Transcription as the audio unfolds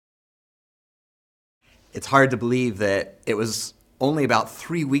It's hard to believe that it was only about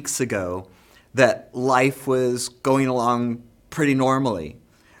 3 weeks ago that life was going along pretty normally.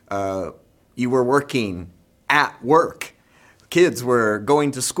 You were working at work. Kids were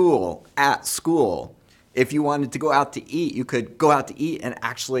going to school at school. If you wanted to go out to eat, you could go out to eat and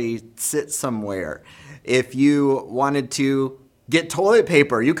actually sit somewhere. If you wanted to get toilet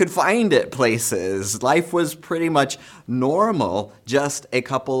paper, you could find it places. Life was pretty much normal just a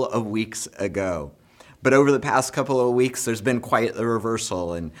couple of weeks ago. But over the past couple of weeks, there's been quite a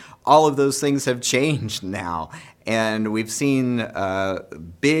reversal, and all of those things have changed now. And we've seen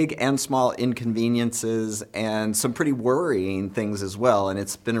big and small inconveniences and some pretty worrying things as well. And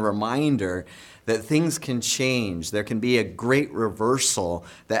it's been a reminder that things can change. There can be a great reversal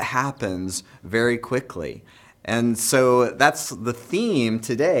that happens very quickly. And so that's the theme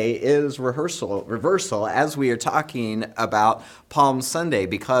today is reversal, as we are talking about Palm Sunday,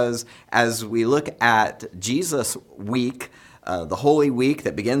 because as we look at Jesus week, the Holy Week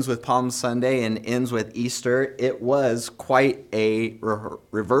that begins with Palm Sunday and ends with Easter, it was quite a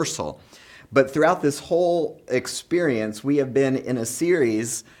reversal. But throughout this whole experience, we have been in a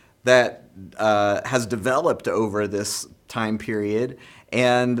series that has developed over this time period.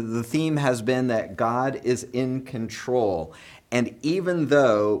 And the theme has been that God is in control. And even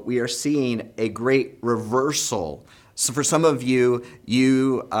though we are seeing a great reversal, so for some of you,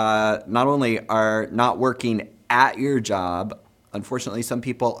 you not only are not working at your job, unfortunately, some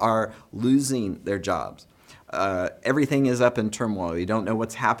people are losing their jobs. Everything is up in turmoil. You don't know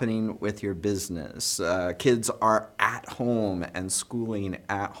what's happening with your business. Kids are at home and schooling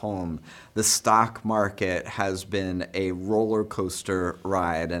at home. The stock market has been a roller coaster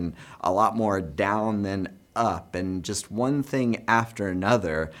ride and a lot more down than up. And just one thing after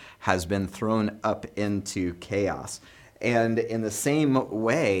another has been thrown up into chaos. And in the same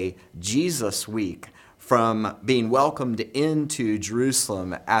way, Jesus Week, from being welcomed into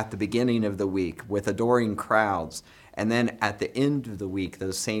Jerusalem at the beginning of the week with adoring crowds, and then at the end of the week,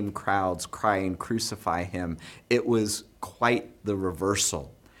 those same crowds crying, "Crucify him," it was quite the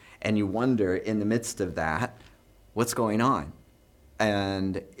reversal. And you wonder, in the midst of that, what's going on?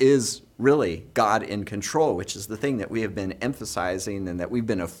 And is really God in control, which is the thing that we have been emphasizing and that we've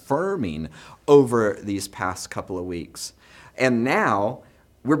been affirming over these past couple of weeks. And now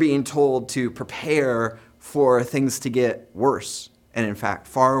we're being told to prepare for things to get worse, and in fact,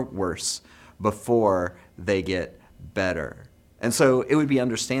 far worse, before they get better. And so it would be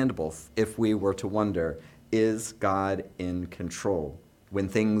understandable if we were to wonder, is God in control when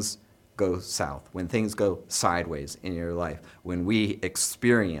things go south, when things go sideways in your life, when we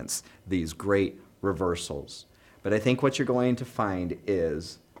experience these great reversals? But I think what you're going to find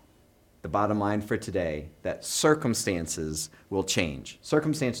is the bottom line for today, that circumstances will change.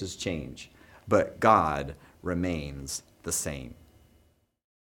 Circumstances change, but God remains the same.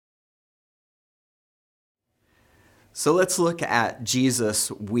 So let's look at Jesus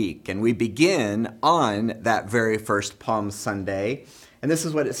Week, and we begin on that very first Palm Sunday. And this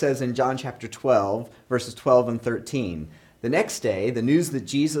is what it says in John chapter 12, verses 12 and 13. The next day, the news that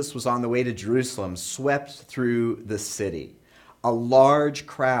Jesus was on the way to Jerusalem swept through the city. A large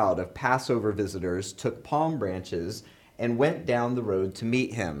crowd of Passover visitors took palm branches and went down the road to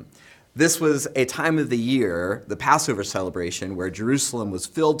meet him. This was a time of the year, the Passover celebration, where Jerusalem was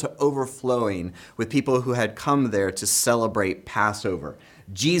filled to overflowing with people who had come there to celebrate Passover.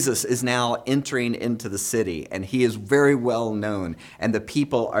 Jesus is now entering into the city, and he is very well known, and the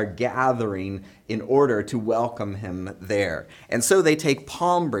people are gathering in order to welcome him there. And so they take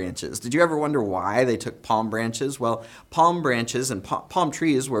palm branches. Did you ever wonder why they took palm branches? Well, palm branches and palm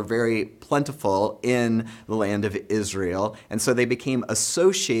trees were very plentiful in the land of Israel, and so they became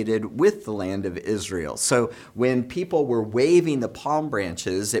associated with the land of Israel. So when people were waving the palm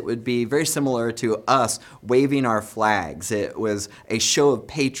branches, it would be very similar to us waving our flags. It was a show of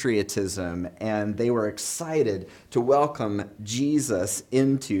patriotism, and they were excited to welcome Jesus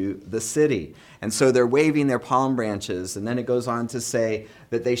into the city. And so they're waving their palm branches, and then it goes on to say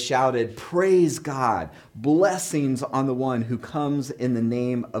that they shouted, "Praise God, blessings on the one who comes in the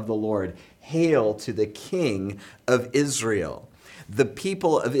name of the Lord. Hail to the King of Israel." The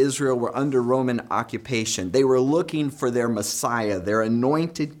people of Israel were under Roman occupation. They were looking for their Messiah, their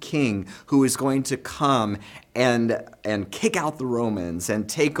anointed king who is going to come and kick out the Romans and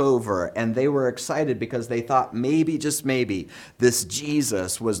take over. And they were excited because they thought maybe, just maybe, this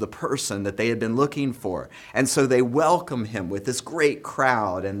Jesus was the person that they had been looking for. And so they welcome him with this great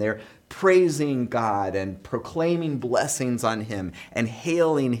crowd, and they're praising God and proclaiming blessings on him and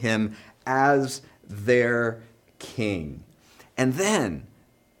hailing him as their king. And then,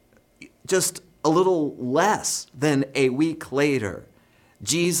 just a little less than a week later,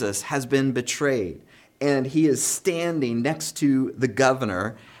 Jesus has been betrayed, and he is standing next to the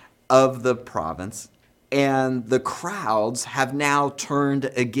governor of the province, and the crowds have now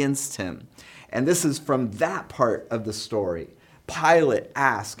turned against him. And this is from that part of the story. Pilate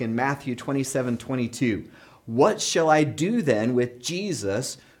asked in Matthew 27:22, "What shall I do then with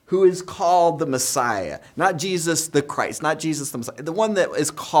Jesus who is called the Messiah?" Not Jesus the Christ, not Jesus the Messiah, the one that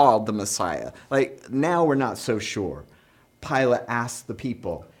is called the Messiah. Like, now we're not so sure. Pilate asked the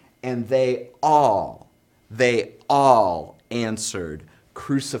people, and they all answered,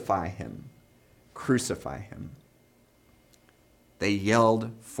 "Crucify him, crucify him." They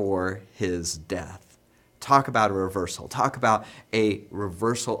yelled for his death. Talk about a reversal. Talk about a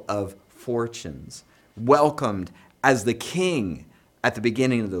reversal of fortunes. Welcomed as the king at the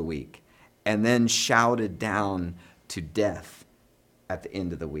beginning of the week, and then shouted down to death at the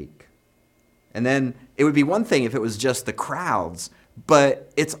end of the week. And then it would be one thing if it was just the crowds,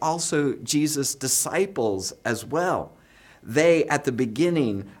 but it's also Jesus' disciples as well. They, at the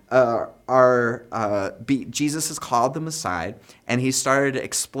beginning, Jesus is called the Messiah, and he started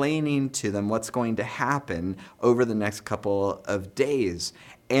explaining to them what's going to happen over the next couple of days.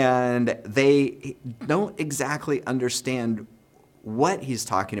 And they don't exactly understand what he's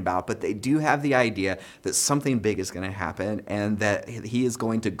talking about, but they do have the idea that something big is going to happen and that he is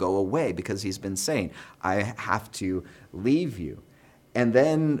going to go away, because he's been saying, "I have to leave you." And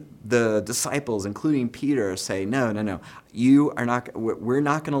then the disciples, including Peter, say, no, we're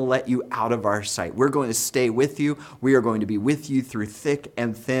not going to let you out of our sight. We're going to stay with you. We are going to be with you through thick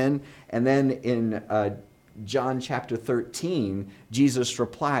and thin. And then in John chapter 13, Jesus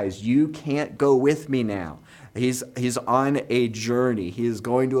replies, "You can't go with me now." He's on a journey. He is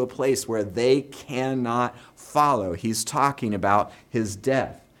going to a place where they cannot follow. He's talking about his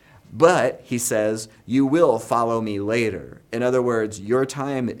death. But he says, "You will follow me later." In other words, your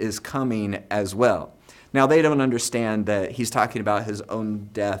time is coming as well. Now, they don't understand that he's talking about his own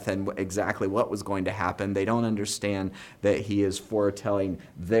death and exactly what was going to happen. They don't understand that he is foretelling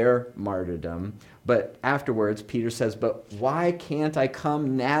their martyrdom. But afterwards, Peter says, "But why can't I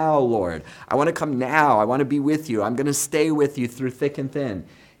come now, Lord? I want to come now. I want to be with you. I'm going to stay with you through thick and thin."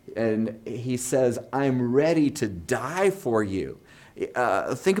 And he says, "I'm ready to die for you."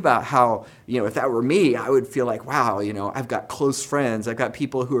 Think about how, if that were me, I would feel like, wow, I've got close friends. I've got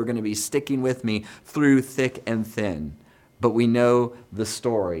people who are going to be sticking with me through thick and thin. But we know the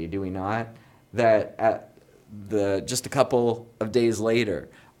story, do we not? That just a couple of days later,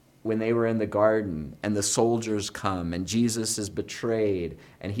 when they were in the garden and the soldiers come and Jesus is betrayed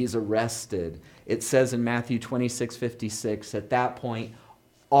and he's arrested, it says in Matthew 26:56, at that point,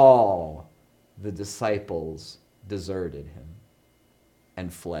 all the disciples deserted him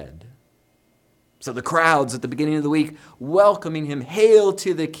and fled. So the crowds at the beginning of the week welcoming him, "Hail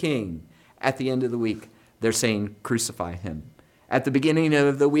to the King." At the end of the week, they're saying, "Crucify him." At the beginning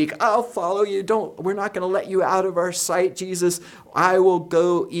of the week, "I'll follow you. We're not going to let you out of our sight, Jesus. I will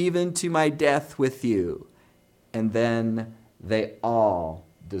go even to my death with you." And then they all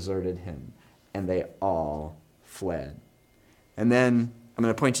deserted him and they all fled. And then I'm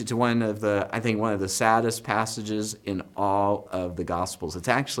going to point you to one of the saddest passages in all of the Gospels. It's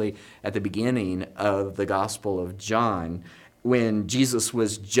actually at the beginning of the Gospel of John, when Jesus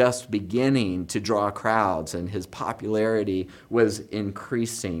was just beginning to draw crowds and his popularity was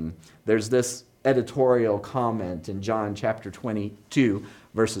increasing. There's this editorial comment in John chapter 22,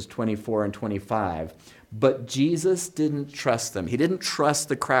 verses 24 and 25. But Jesus didn't trust them. He didn't trust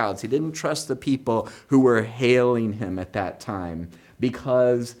the crowds. He didn't trust the people who were hailing him at that time,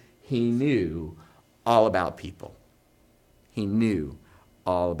 because he knew all about people. He knew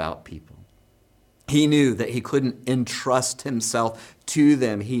all about people. He knew that he couldn't entrust himself to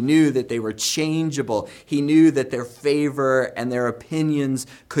them. He knew that they were changeable. He knew that their favor and their opinions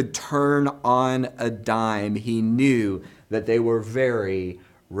could turn on a dime. He knew that they were very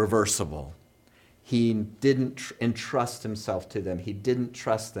reversible. He didn't entrust himself to them. He didn't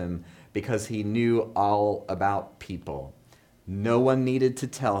trust them because he knew all about people. No one needed to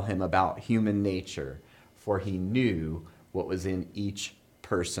tell him about human nature, for he knew what was in each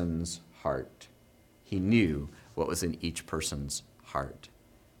person's heart. He knew what was in each person's heart.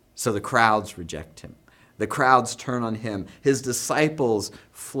 So the crowds reject him. The crowds turn on him. His disciples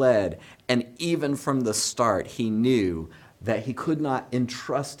fled. And even from the start, he knew that he could not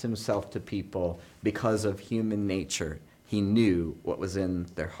entrust himself to people because of human nature. He knew what was in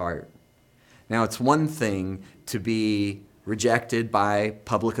their heart. Now, it's one thing to be rejected by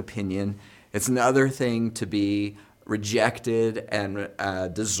public opinion. It's another thing to be rejected and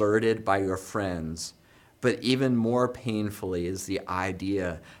deserted by your friends. But even more painfully is the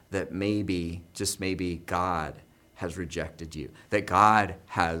idea that maybe, just maybe, God has rejected you, that God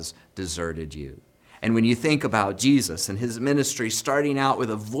has deserted you. And when you think about Jesus and his ministry starting out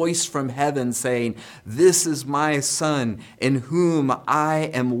with a voice from heaven saying, "This is my Son in whom I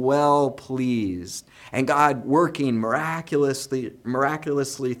am well pleased," and God working miraculously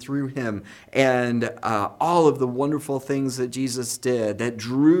through him, and all of the wonderful things that Jesus did that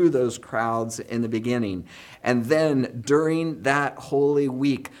drew those crowds in the beginning. And then during that Holy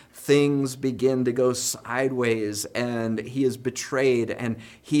Week, things begin to go sideways, and he is betrayed, and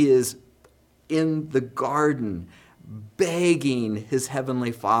he is in the garden begging his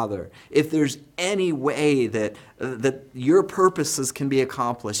heavenly Father, if there's any way that your purposes can be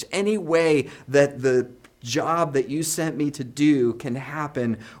accomplished, any way that the job that you sent me to do can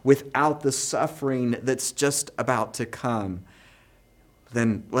happen without the suffering that's just about to come,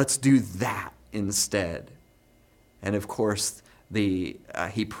 then let's do that instead. And of course,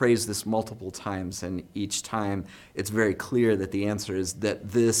 he prays this multiple times, and each time it's very clear that the answer is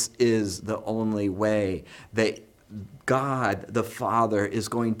that this is the only way, that God the Father is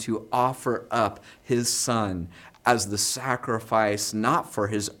going to offer up his Son as the sacrifice, not for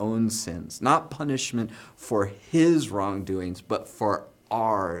his own sins, not punishment for his wrongdoings, but for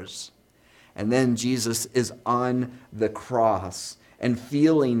ours. And then Jesus is on the cross and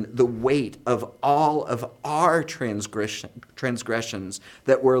feeling the weight of all of our transgressions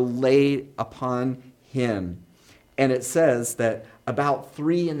that were laid upon him. And it says that about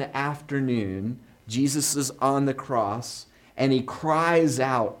 3 PM, Jesus is on the cross, and he cries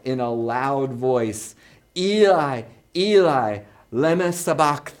out in a loud voice, "Eli, Eli, lema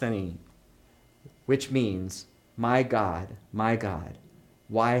sabachthani," which means, my God,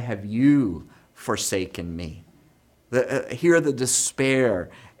 why have you forsaken me?" Hear the despair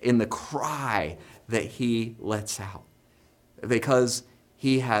in the cry that he lets out, because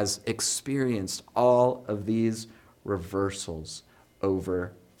he has experienced all of these reversals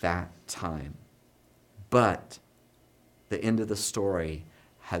over that time. But the end of the story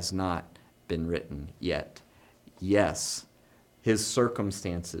has not been written yet. Yes, his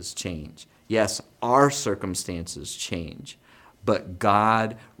circumstances change. Yes, our circumstances change. But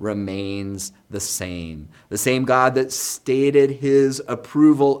God remains the same. The same God that stated his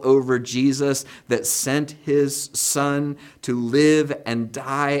approval over Jesus, that sent his Son to live and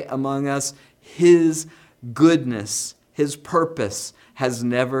die among us, his goodness, his purpose has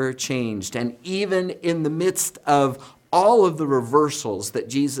never changed. And even in the midst of all of the reversals that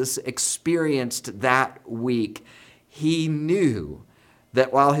Jesus experienced that week, he knew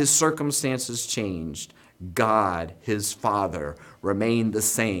that while his circumstances changed, God, his Father, remained the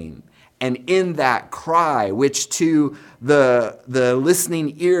same. And in that cry, which to the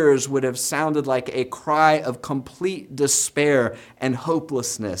listening ears would have sounded like a cry of complete despair and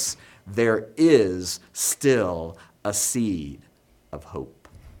hopelessness, there is still a seed of hope.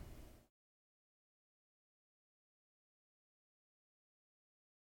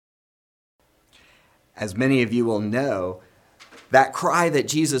 As many of you will know, that cry that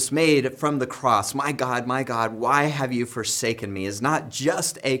Jesus made from the cross, my God, why have you forsaken me?" is not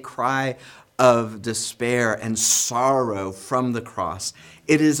just a cry of despair and sorrow from the cross.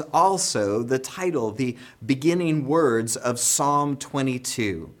 It is also the title, the beginning words of Psalm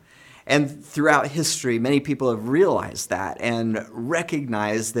 22. And throughout history, many people have realized that and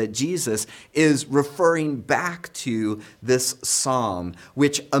recognized that Jesus is referring back to this psalm,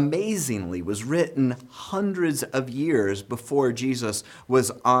 which amazingly was written hundreds of years before Jesus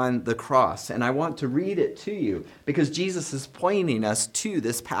was on the cross. And I want to read it to you because Jesus is pointing us to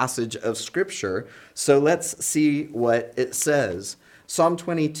this passage of Scripture. So let's see what it says. Psalm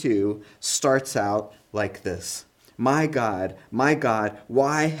 22 starts out like this. My God,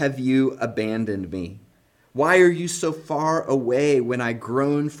 why have you abandoned me? Why are you so far away when I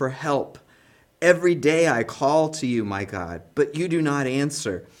groan for help? Every day I call to you, my God, but you do not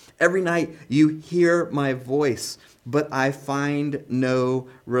answer. Every night you hear my voice, but I find no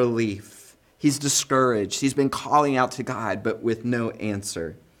relief. He's discouraged. He's been calling out to God, but with no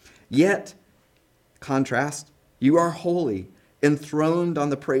answer. Yet, contrast, you are holy, enthroned on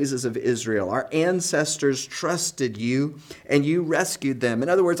the praises of Israel. Our ancestors trusted you, and you rescued them. In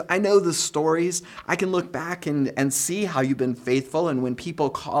other words, I know the stories. I can look back and see how you've been faithful, and when people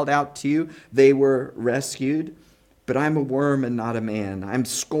called out to you, they were rescued. But I'm a worm and not a man. I'm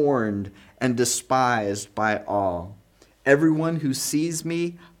scorned and despised by all. Everyone who sees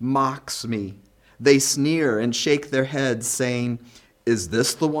me mocks me. They sneer and shake their heads, saying, "Is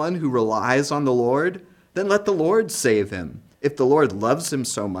this the one who relies on the Lord? then let the Lord save him. If the Lord loves him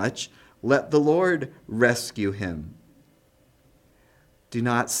so much, let the Lord rescue him. Do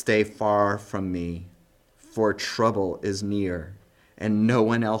not stay far from me, for trouble is near, and no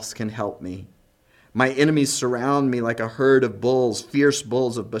one else can help me. My enemies surround me like a herd of bulls. Fierce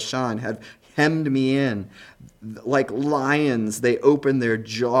bulls of Bashan have hemmed me in. Like lions, they open their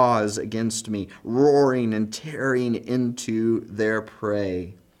jaws against me, roaring and tearing into their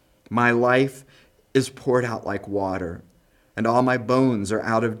prey. My life is poured out like water, and all my bones are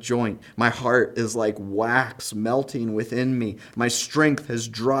out of joint. My heart is like wax melting within me. My strength has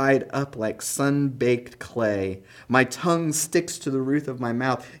dried up like sun-baked clay. My tongue sticks to the roof of my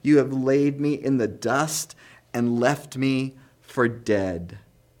mouth. You have laid me in the dust and left me for dead.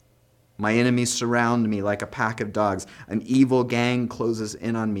 My enemies surround me like a pack of dogs. An evil gang closes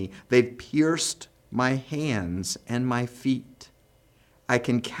in on me. They've pierced my hands and my feet. I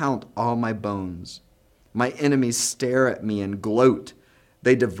can count all my bones. My enemies stare at me and gloat.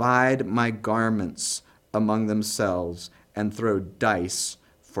 They divide my garments among themselves and throw dice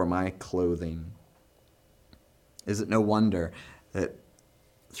for my clothing. Is it no wonder that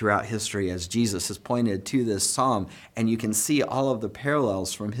throughout history, as Jesus has pointed to this psalm, and you can see all of the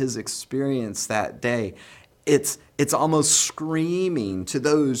parallels from his experience that day, it's almost screaming to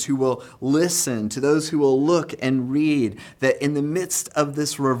those who will listen, to those who will look and read, that in the midst of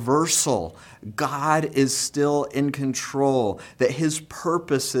this reversal, God is still in control, that his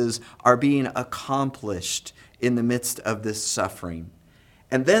purposes are being accomplished in the midst of this suffering.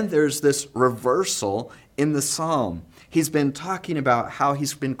 And then there's this reversal in the psalm. He's been talking about how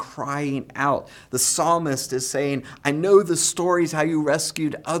he's been crying out. The psalmist is saying, I know the stories how you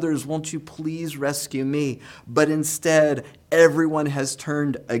rescued others. Won't you please rescue me? But instead, everyone has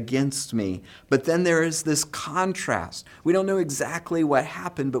turned against me. But then there is this contrast. We don't know exactly what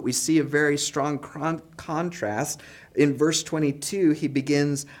happened, but we see a very strong contrast. In verse 22, he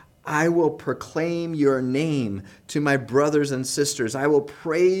begins, I will proclaim your name to my brothers and sisters. I will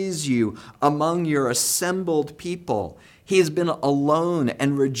praise you among your assembled people. He has been alone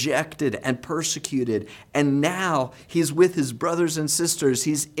and rejected and persecuted, and now he's with his brothers and sisters.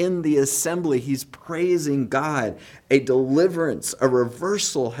 He's in the assembly. He's praising God. A deliverance, a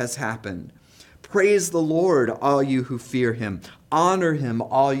reversal has happened. Praise the Lord, all you who fear him. Honor him,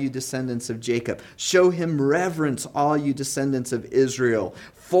 all you descendants of Jacob. Show him reverence, all you descendants of Israel.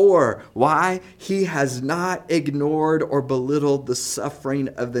 For, why? He has not ignored or belittled the suffering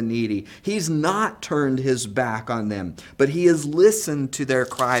of the needy. He's not turned his back on them, but he has listened to their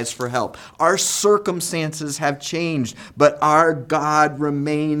cries for help. Our circumstances have changed, but our God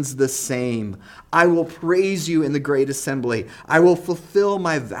remains the same. I will praise you in the great assembly. I will fulfill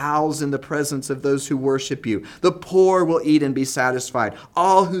my vows in the presence of those who worship you. The poor will eat and be satisfied.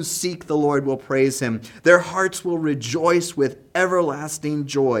 All who seek the Lord will praise him. Their hearts will rejoice with everlasting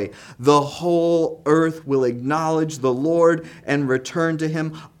joy. The whole earth will acknowledge the Lord and return to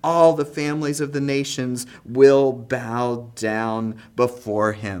him. All the families of the nations will bow down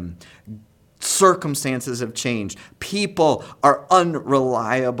before him. Circumstances have changed. People are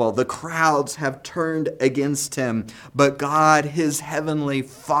unreliable. The crowds have turned against him. But God, his heavenly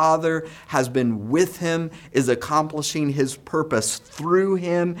Father, has been with him, is accomplishing his purpose through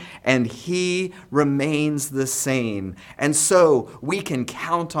him, and he remains the same. And so we can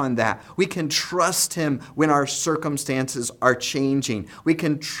count on that. We can trust him when our circumstances are changing. We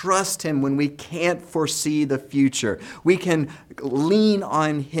can trust him when we can't foresee the future. We can lean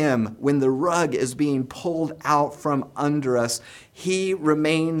on him when the rug is being pulled out from under us. He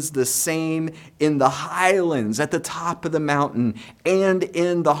remains the same in the highlands, at the top of the mountain, and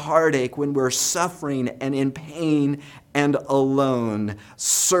in the heartache when we're suffering and in pain and alone.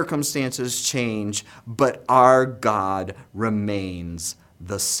 Circumstances change, but our God remains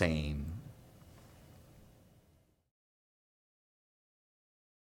the same.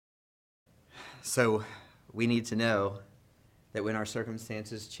 So we need to know that when our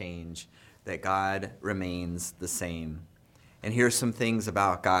circumstances change, that God remains the same. And here's some things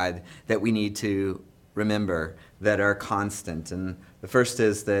about God that we need to remember that are constant. And the first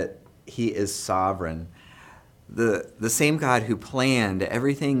is that he is sovereign. The same God who planned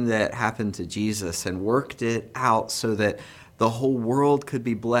everything that happened to Jesus and worked it out so that the whole world could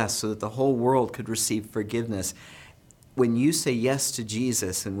be blessed, so that the whole world could receive forgiveness. When you say yes to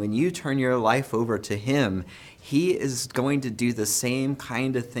Jesus and when you turn your life over to him, he is going to do the same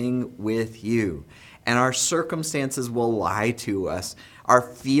kind of thing with you. And our circumstances will lie to us. Our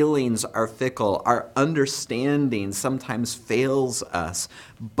feelings are fickle. Our understanding sometimes fails us.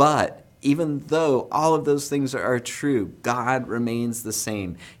 But even though all of those things are true, God remains the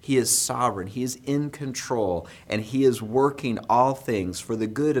same. He is sovereign. He is in control, and he is working all things for the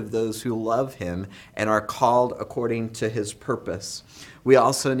good of those who love him and are called according to his purpose. We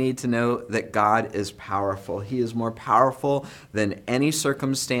also need to know that God is powerful. He is more powerful than any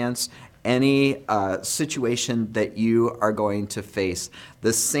circumstance, any situation that you are going to face.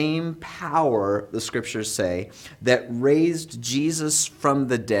 The same power, the scriptures say, that raised Jesus from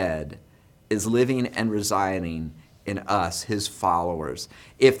the dead is living and residing in us, his followers.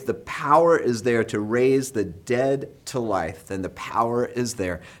 If the power is there to raise the dead to life, then the power is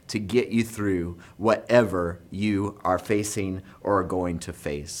there to get you through whatever you are facing or are going to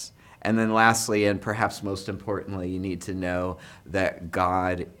face. And then lastly, and perhaps most importantly, you need to know that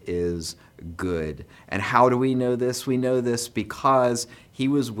God is good. And how do we know this? We know this because he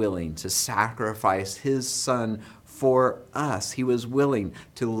was willing to sacrifice his son for us. He was willing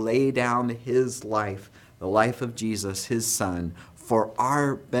to lay down his life, the life of Jesus, his son, for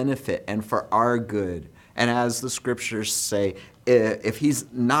our benefit and for our good. And as the scriptures say, if he's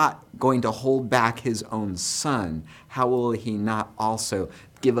not going to hold back his own son, how will he not also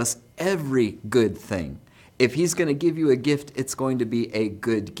give us every good thing? If he's going to give you a gift, it's going to be a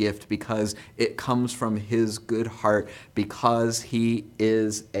good gift because it comes from his good heart, because he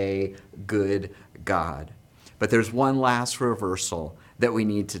is a good God. But there's one last reversal that we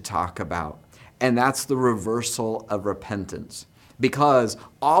need to talk about, and that's the reversal of repentance. Because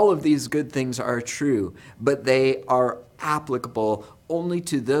all of these good things are true, but they are applicable only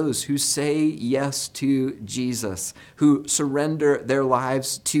to those who say yes to Jesus, who surrender their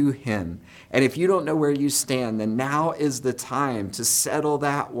lives to him. And if you don't know where you stand, then now is the time to settle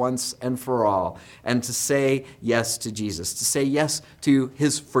that once and for all, and to say yes to Jesus, to say yes to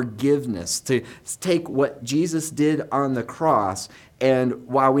his forgiveness, to take what Jesus did on the cross. And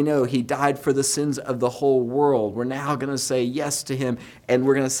while we know he died for the sins of the whole world, we're now going to say yes to him, and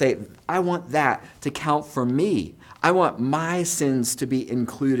we're going to say, I want that to count for me. I want my sins to be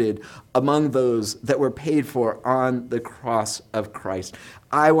included among those that were paid for on the cross of Christ.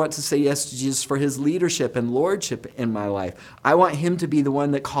 I want to say yes to Jesus for his leadership and lordship in my life. I want him to be the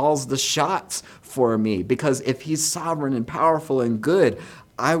one that calls the shots for me, because if he's sovereign and powerful and good,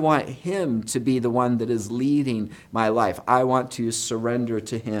 I want him to be the one that is leading my life. I want to surrender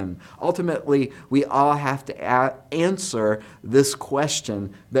to him. Ultimately, we all have to answer this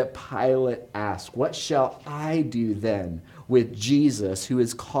question that Pilate asked. What shall I do then with Jesus, who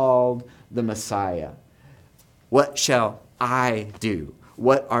is called the Messiah? What shall I do?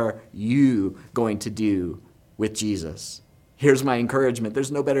 What are you going to do with Jesus? Here's my encouragement.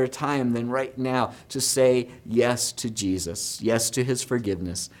 There's no better time than right now to say yes to Jesus, yes to his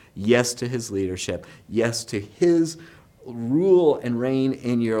forgiveness, yes to his leadership, yes to his rule and reign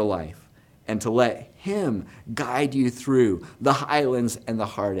in your life, and to let him guide you through the highlands and the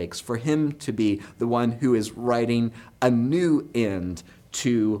heartaches, for him to be the one who is writing a new end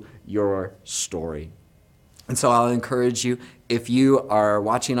to your story. And so I'll encourage you, if you are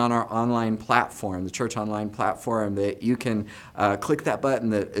watching on our online platform, the church online platform, that you can click that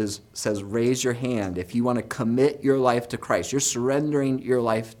button that says raise your hand. If you want to commit your life to Christ, you're surrendering your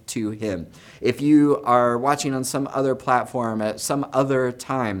life to him. If you are watching on some other platform at some other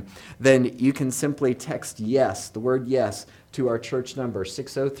time, then you can simply text yes, the word yes, to our church number,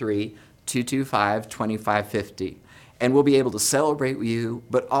 603-225-2550. And we'll be able to celebrate with you,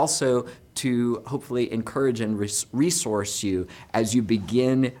 but also to hopefully encourage and resource you as you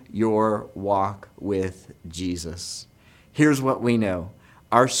begin your walk with Jesus. Here's what we know.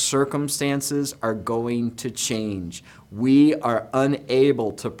 Our circumstances are going to change. We are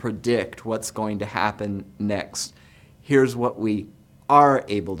unable to predict what's going to happen next. Here's what we are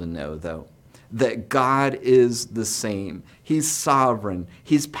able to know, though, that God is the same. He's sovereign,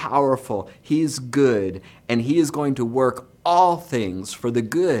 he's powerful, he's good, and he is going to work all things for the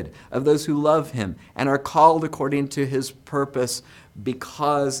good of those who love him and are called according to his purpose,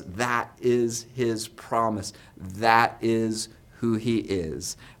 because that is his promise. That is who he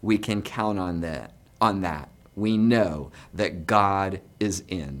is. We can count on that. We know that God is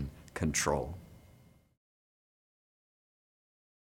in control.